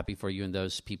happy for you, and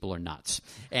those people are nuts.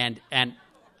 And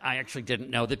I actually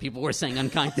didn't know that people were saying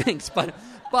unkind things, but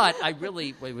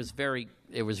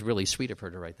it was really sweet of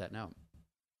her to write that note.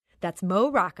 That's Mo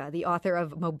Rocca, the author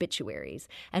of Mobituaries,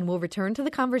 and we'll return to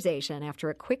the conversation after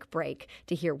a quick break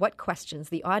to hear what questions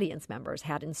the audience members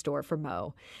had in store for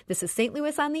Mo. This is St.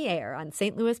 Louis on the Air on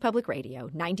St. Louis Public Radio,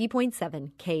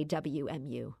 90.7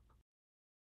 KWMU.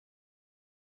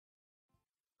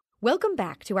 Welcome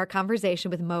back to our conversation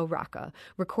with Mo Rocca,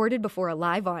 recorded before a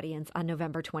live audience on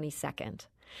November 22nd.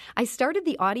 I started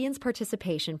the audience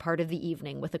participation part of the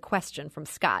evening with a question from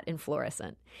Scott in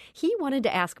Florissant. He wanted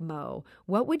to ask Mo,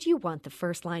 what would you want the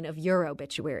first line of your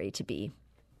obituary to be?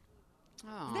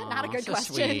 Aww, is that not a good so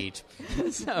question?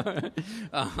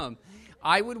 Sweet.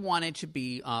 I would want it to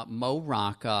be Mo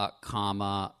Rocca,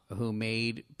 who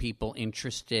made people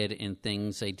interested in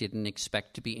things they didn't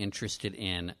expect to be interested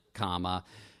in,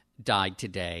 died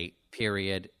today,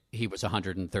 period. He was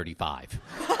 135.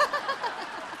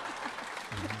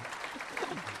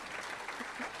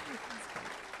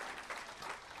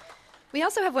 We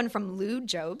also have one from Lou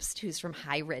Jobst, who's from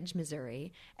High Ridge,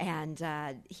 Missouri, and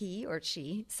he or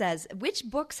she says, which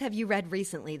books have you read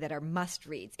recently that are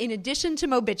must-reads, in addition to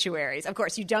Mobituaries? Of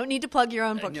course, you don't need to plug your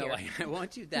own book here. No, I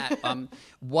won't do that.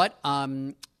 Well,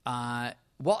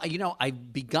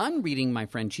 I've begun reading my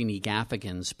friend Jeannie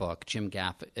Gaffigan's book, Jim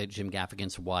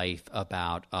Gaffigan's wife,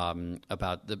 about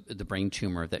the brain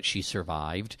tumor that she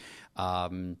survived,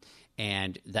 and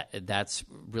that's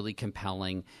really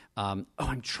compelling. I'm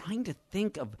trying to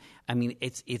think of. I mean,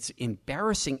 it's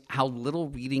embarrassing how little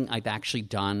reading I've actually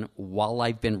done while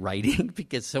I've been writing,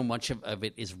 because so much of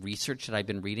it is research that I've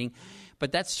been reading.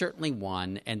 But that's certainly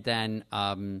one, and then.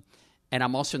 And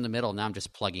I'm also in the middle, now I'm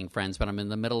just plugging friends, but I'm in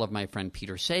the middle of my friend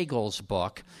Peter Sagal's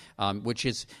book, which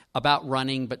is about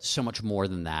running, but so much more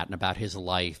than that, and about his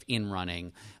life in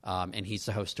running. And he's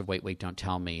the host of Wait, Wait, Don't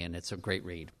Tell Me, and it's a great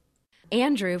read.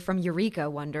 Andrew from Eureka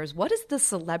wonders, what is the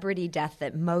celebrity death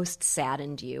that most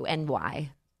saddened you and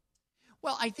why?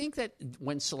 Well, I think that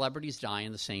when celebrities die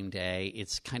on the same day,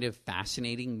 it's kind of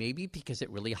fascinating, maybe because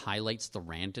it really highlights the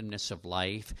randomness of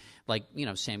life. Like,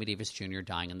 Sammy Davis Jr.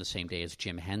 dying on the same day as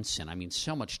Jim Henson. I mean,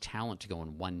 so much talent to go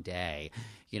in one day.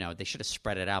 They should have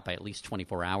spread it out by at least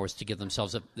 24 hours to give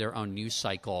themselves their own news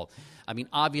cycle. I mean,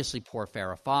 obviously, poor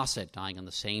Farrah Fawcett dying on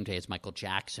the same day as Michael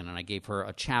Jackson, and I gave her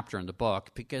a chapter in the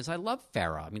book because I love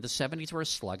Farrah. I mean, the 70s were a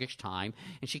sluggish time,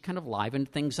 and she kind of livened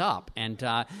things up. And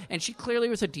she clearly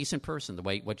was a decent person,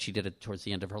 what she did towards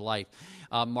the end of her life.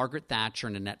 Margaret Thatcher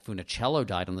and Annette Funicello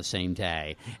died on the same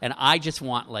day. And I just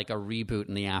want, like, a reboot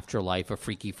in the afterlife of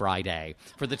Freaky Friday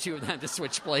for the two of them to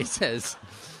switch places.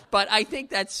 But I think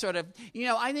that's sort of,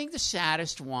 I think the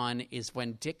saddest one is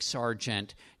when Dick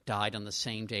Sargent died on the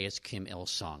same day as Kim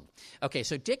Il-sung. Okay,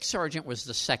 so Dick Sargent was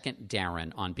the second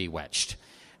Darren on Bewitched.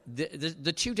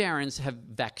 The two Darrens have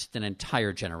vexed an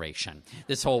entire generation,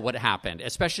 this whole what happened,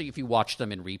 especially if you watch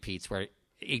them in repeats where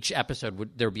each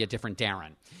episode there would be a different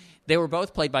Darren. They were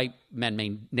both played by men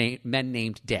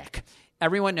named Dick.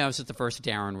 Everyone knows that the first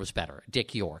Darren was better.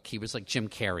 Dick York. He was like Jim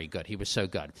Carrey good. He was so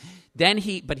good.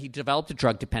 But he developed a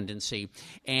drug dependency,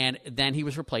 and then he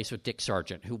was replaced with Dick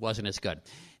Sargent, who wasn't as good.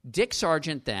 Dick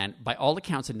Sargent then, by all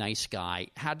accounts a nice guy,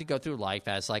 had to go through life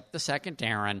as like the second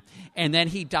Darren, and then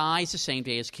he dies the same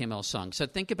day as Kim Il-sung. So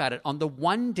think about it. On the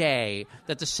one day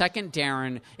that the second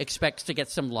Darren expects to get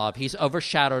some love, he's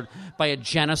overshadowed by a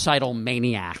genocidal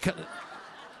maniac.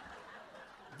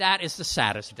 That is the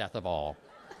saddest death of all.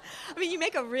 I mean, you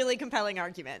make a really compelling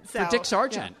argument. For Dick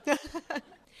Sargent. Yeah.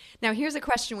 Now, here's a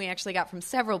question we actually got from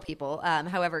several people.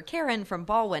 However, Karen from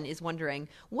Baldwin is wondering,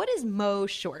 what is Mo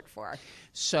short for?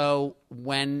 So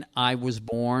when I was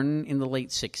born in the late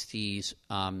 60s,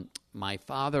 my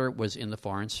father was in the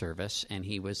Foreign Service, and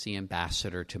he was the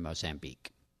ambassador to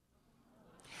Mozambique.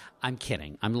 I'm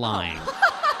kidding. I'm lying.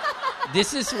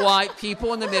 This is why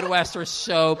people in the Midwest are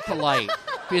so polite,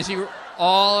 because you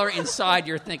all are inside.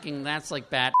 You're thinking that's like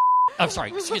bad. Oh,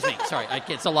 sorry. Excuse me. Sorry.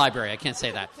 It's a library. I can't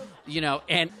say that.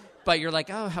 But you're like,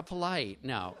 oh, how polite.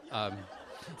 No.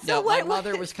 My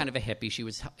mother was kind of a hippie. She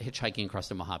was hitchhiking across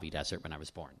the Mojave Desert when I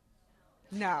was born.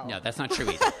 No. No, that's not true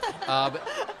either.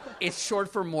 It's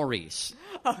short for Maurice.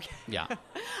 Okay. Yeah.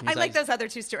 I like those other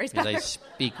two stories better. I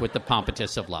speak with the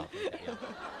pompatus of love.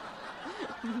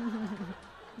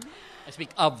 I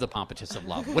speak of the pompatus of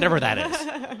love, whatever that is.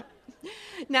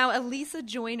 Now, Elisa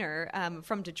Joyner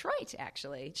from Detroit,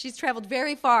 actually, she's traveled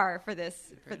very far for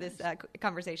this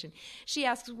conversation. She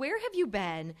asks, where have you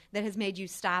been that has made you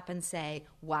stop and say,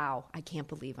 wow, I can't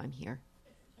believe I'm here?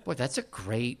 Boy, that's a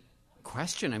great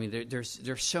question. I mean, there's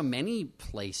so many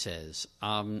places.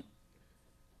 I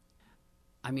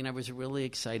was really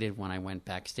excited when I went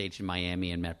backstage in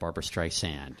Miami and met Barbra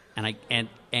Streisand, and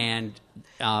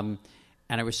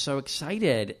I was so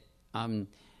excited.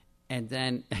 And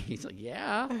then he's like,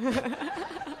 yeah.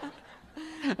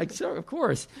 So, of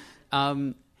course.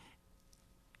 And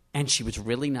she was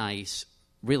really nice,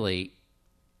 really.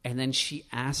 And then she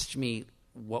asked me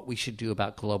what we should do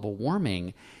about global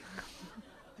warming.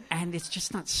 And it's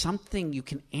just not something you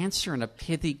can answer in a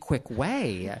pithy, quick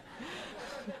way.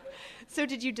 So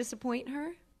did you disappoint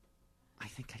her? I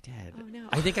think I did. Oh, no.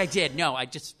 I think I did. No, I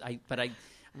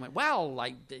went, well,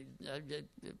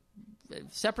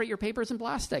 separate your papers and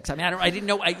plastics. I mean, I didn't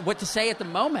know what to say at the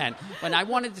moment when I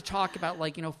wanted to talk about,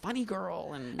 Funny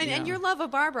Girl. And your love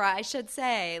of Barbara, I should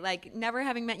say, never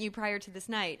having met you prior to this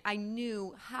night, I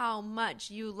knew how much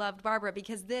you loved Barbara,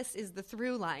 because this is the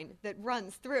through line that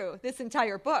runs through this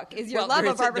entire book, is your love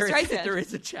of Barbara Streisand. There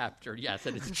is a chapter, yes,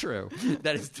 and it's true,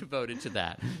 that is devoted to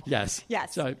that. Yes.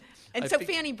 Yes. So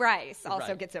Fanny Bryce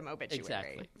also gets a Mobituary.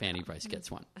 Exactly. Fanny Bryce gets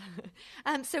one.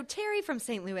 So Terry from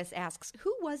St. Louis asks,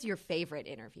 who was your favorite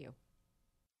interview?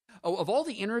 Oh, of all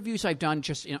the interviews I've done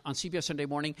just on CBS Sunday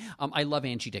Morning, I love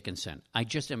Angie Dickinson. I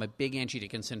just am a big Angie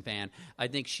Dickinson fan. I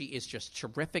think she is just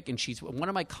terrific, and she's one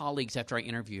of my colleagues. After I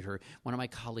interviewed her, one of my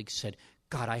colleagues said,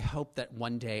 God, I hope that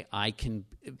one day I can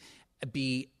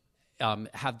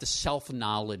have the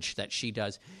self-knowledge that she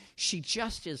does. She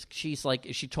just is, she's like,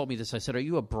 she told me this, I said, are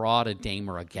you a broad, a dame,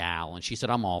 or a gal? And she said,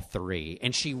 I'm all three.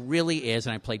 And she really is,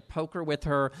 and I played poker with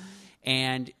her,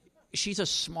 and she's a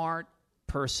smart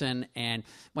person, and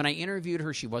when I interviewed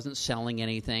her, she wasn't selling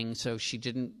anything, so she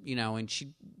didn't, and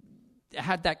she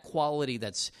had that quality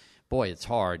that's, boy, it's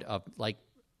hard, of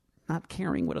not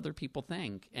caring what other people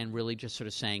think and really just sort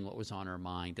of saying what was on her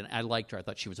mind. And I liked her. I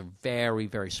thought she was a very,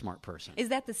 very smart person. Is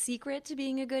that the secret to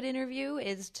being a good interview,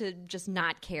 is to just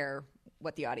not care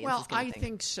what the audience is going to think? I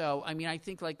think so. I mean, I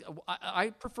think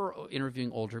I prefer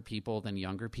interviewing older people than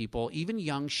younger people. Even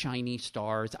young, shiny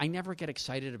stars, I never get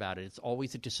excited about it. It's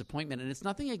always a disappointment. And it's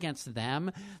nothing against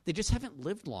them. They just haven't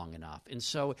lived long enough. And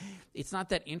so it's not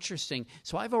that interesting.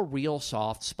 So I have a real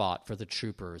soft spot for the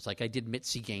troopers. Like I did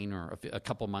Mitzi Gaynor a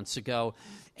couple months ago.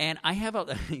 And I have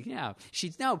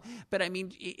but I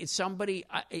mean, it's somebody,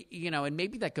 and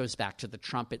maybe that goes back to the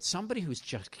Trump. It's somebody who's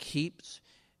just keeps...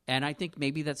 And I think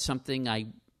maybe that's something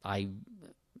I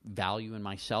value in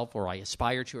myself or I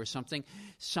aspire to or something.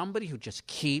 Somebody who just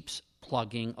keeps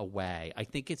plugging away. I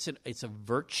think it's a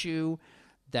virtue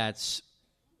that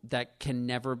can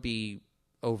never be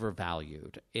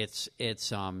overvalued. It's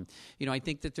I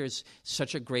think that there's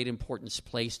such a great importance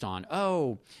placed on,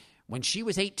 when she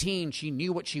was 18, she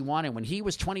knew what she wanted. When he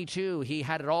was 22, he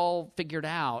had it all figured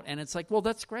out. And it's like, well,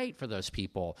 that's great for those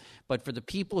people. But for the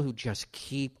people who just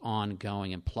keep on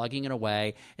going and plugging it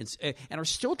away and are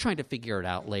still trying to figure it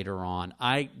out later on,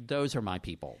 those are my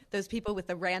people. Those people with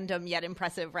the random yet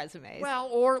impressive resumes.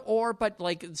 Well, but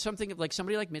like something like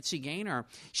somebody like Mitzi Gaynor,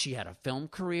 she had a film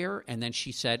career, and then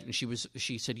she said,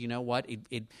 you know what,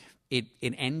 it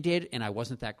ended, and I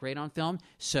wasn't that great on film,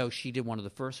 so she did one of the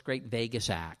first great Vegas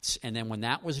acts. And then when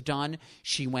that was done,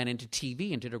 she went into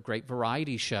TV and did a great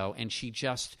variety show, and she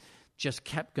just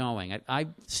kept going.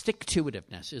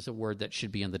 Stick-to-itiveness is a word that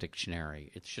should be in the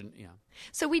dictionary. It shouldn't,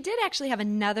 So we did actually have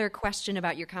another question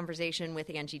about your conversation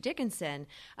with Angie Dickinson,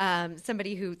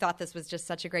 somebody who thought this was just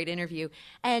such a great interview.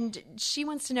 And she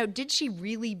wants to know, did she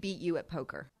really beat you at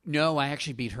poker? No, I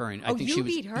actually beat her. I think she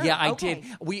beat her? Yeah, I Okay.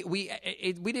 did.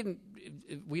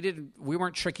 We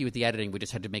weren't tricky with the editing. We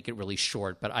just had to make it really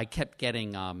short. But I kept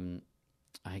getting,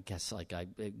 I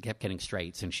kept getting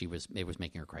straights, and it was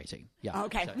making her crazy. Yeah.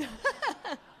 Okay.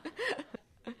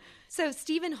 So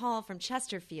Stephen Hall from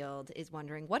Chesterfield is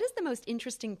wondering, what is the most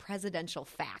interesting presidential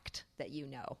fact that you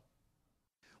know?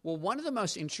 Well, one of the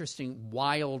most interesting,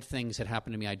 wild things that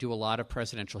happened to me, I do a lot of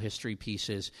presidential history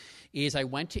pieces, is I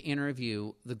went to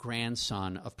interview the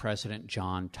grandson of President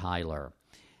John Tyler.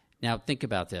 Now, think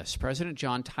about this. President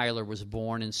John Tyler was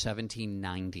born in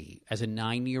 1790. As a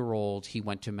 9-year-old, he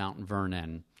went to Mount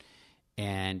Vernon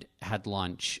and had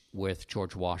lunch with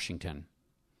George Washington.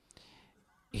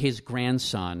 His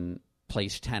grandson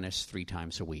plays tennis 3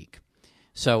 times a week.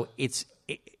 So it's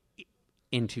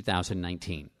in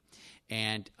 2019.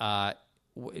 And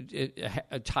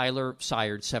Tyler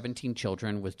sired 17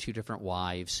 children with 2 different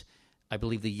wives. I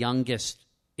believe the youngest,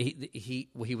 he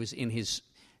was in his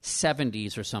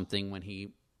 70s or something when he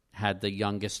had the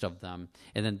youngest of them.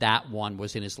 And then that one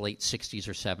was in his late 60s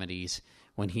or 70s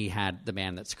when he had the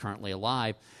man that's currently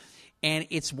alive. And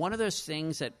it's one of those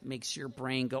things that makes your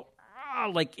brain go,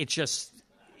 like it just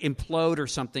implode or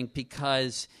something,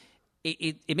 because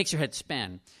it makes your head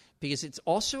spin. Because it's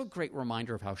also a great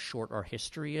reminder of how short our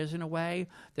history is in a way,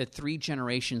 that 3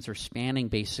 generations are spanning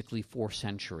basically 4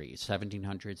 centuries,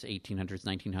 1700s, 1800s,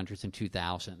 1900s, and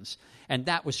 2000s. And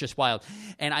that was just wild.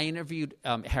 And I interviewed,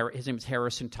 his name is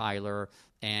Harrison Tyler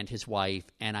and his wife,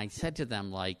 and I said to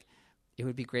them, like, it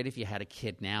would be great if you had a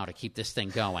kid now to keep this thing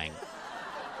going.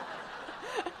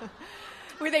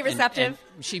 Were they receptive?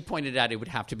 And she pointed out it would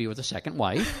have to be with a second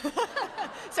wife.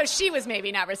 So she was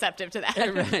maybe not receptive to that.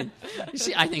 Right.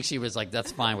 I think she was like,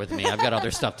 that's fine with me. I've got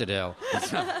other stuff to do.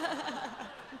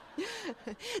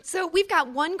 So we've got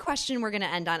one question we're going to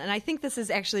end on, and I think this is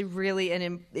actually really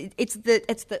it's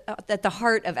at the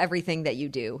heart of everything that you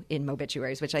do in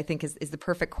Mobituaries, which I think is the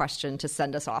perfect question to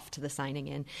send us off to the signing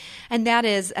in. And that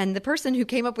is, and the person who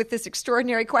came up with this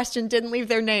extraordinary question didn't leave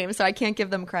their name, so I can't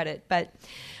give them credit. But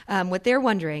what they're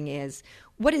wondering is,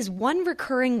 what is one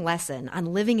recurring lesson on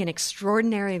living an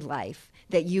extraordinary life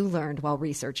that you learned while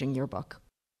researching your book?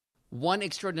 One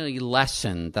extraordinary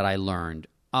lesson that I learned.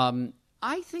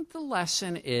 I think the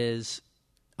lesson is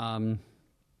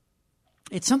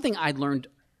it's something I learned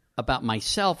about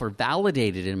myself or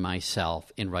validated in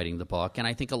myself in writing the book. And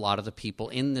I think a lot of the people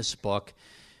in this book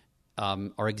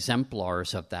are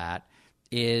exemplars of that,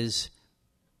 is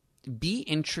be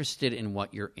interested in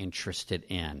what you're interested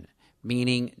in.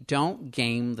 Meaning, don't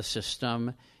game the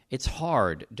system. It's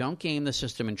hard. Don't game the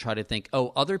system and try to think,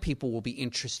 other people will be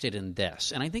interested in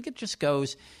this. And I think it just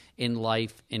goes in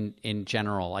life in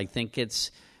general. I think it's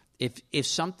if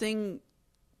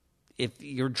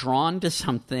you're drawn to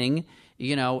something,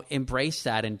 embrace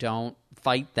that and don't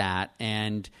fight that.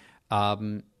 And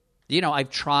I've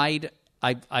tried.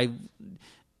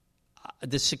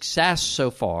 the success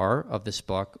so far of this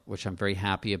book, which I'm very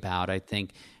happy about, I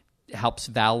think helps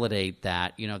validate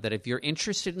that, that if you're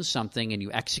interested in something and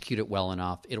you execute it well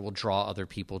enough, it will draw other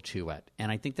people to it.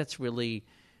 And I think it's really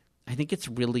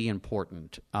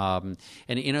important. And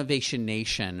Innovation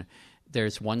Nation,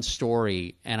 there's one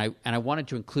story, and I wanted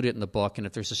to include it in the book, and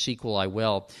if there's a sequel, I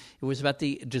will. It was about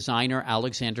the designer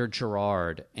Alexander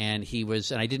Gerard, and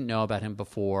I didn't know about him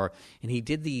before, and he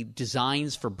did the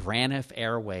designs for Braniff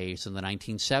Airways in the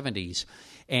 1970s.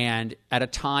 And at a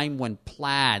time when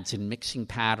plaids and mixing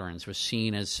patterns was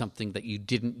seen as something that you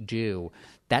didn't do,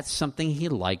 that's something he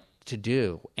liked to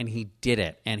do, and he did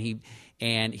it, and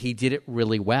he did it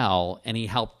really well, and he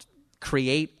helped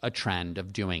create a trend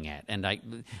of doing it. And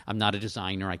I'm not a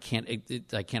designer; I can't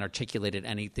articulate it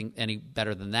any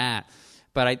better than that.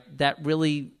 But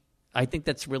I think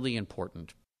that's really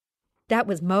important. That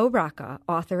was Mo Rocca,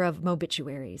 author of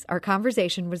Mobituaries. Our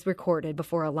conversation was recorded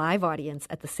before a live audience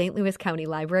at the St. Louis County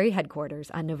Library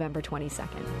headquarters on November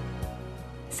 22nd.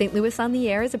 St. Louis on the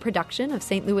Air is a production of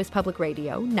St. Louis Public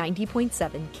Radio,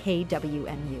 90.7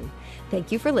 KWMU.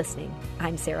 Thank you for listening.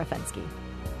 I'm Sarah Fenske.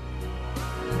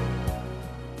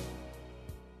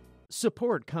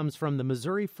 Support comes from the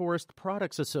Missouri Forest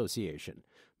Products Association.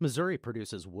 Missouri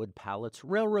produces wood pallets,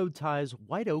 railroad ties,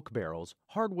 white oak barrels,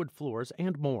 hardwood floors,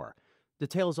 and more.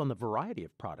 Details on the variety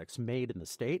of products made in the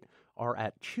state are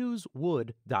at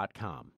choosewood.com.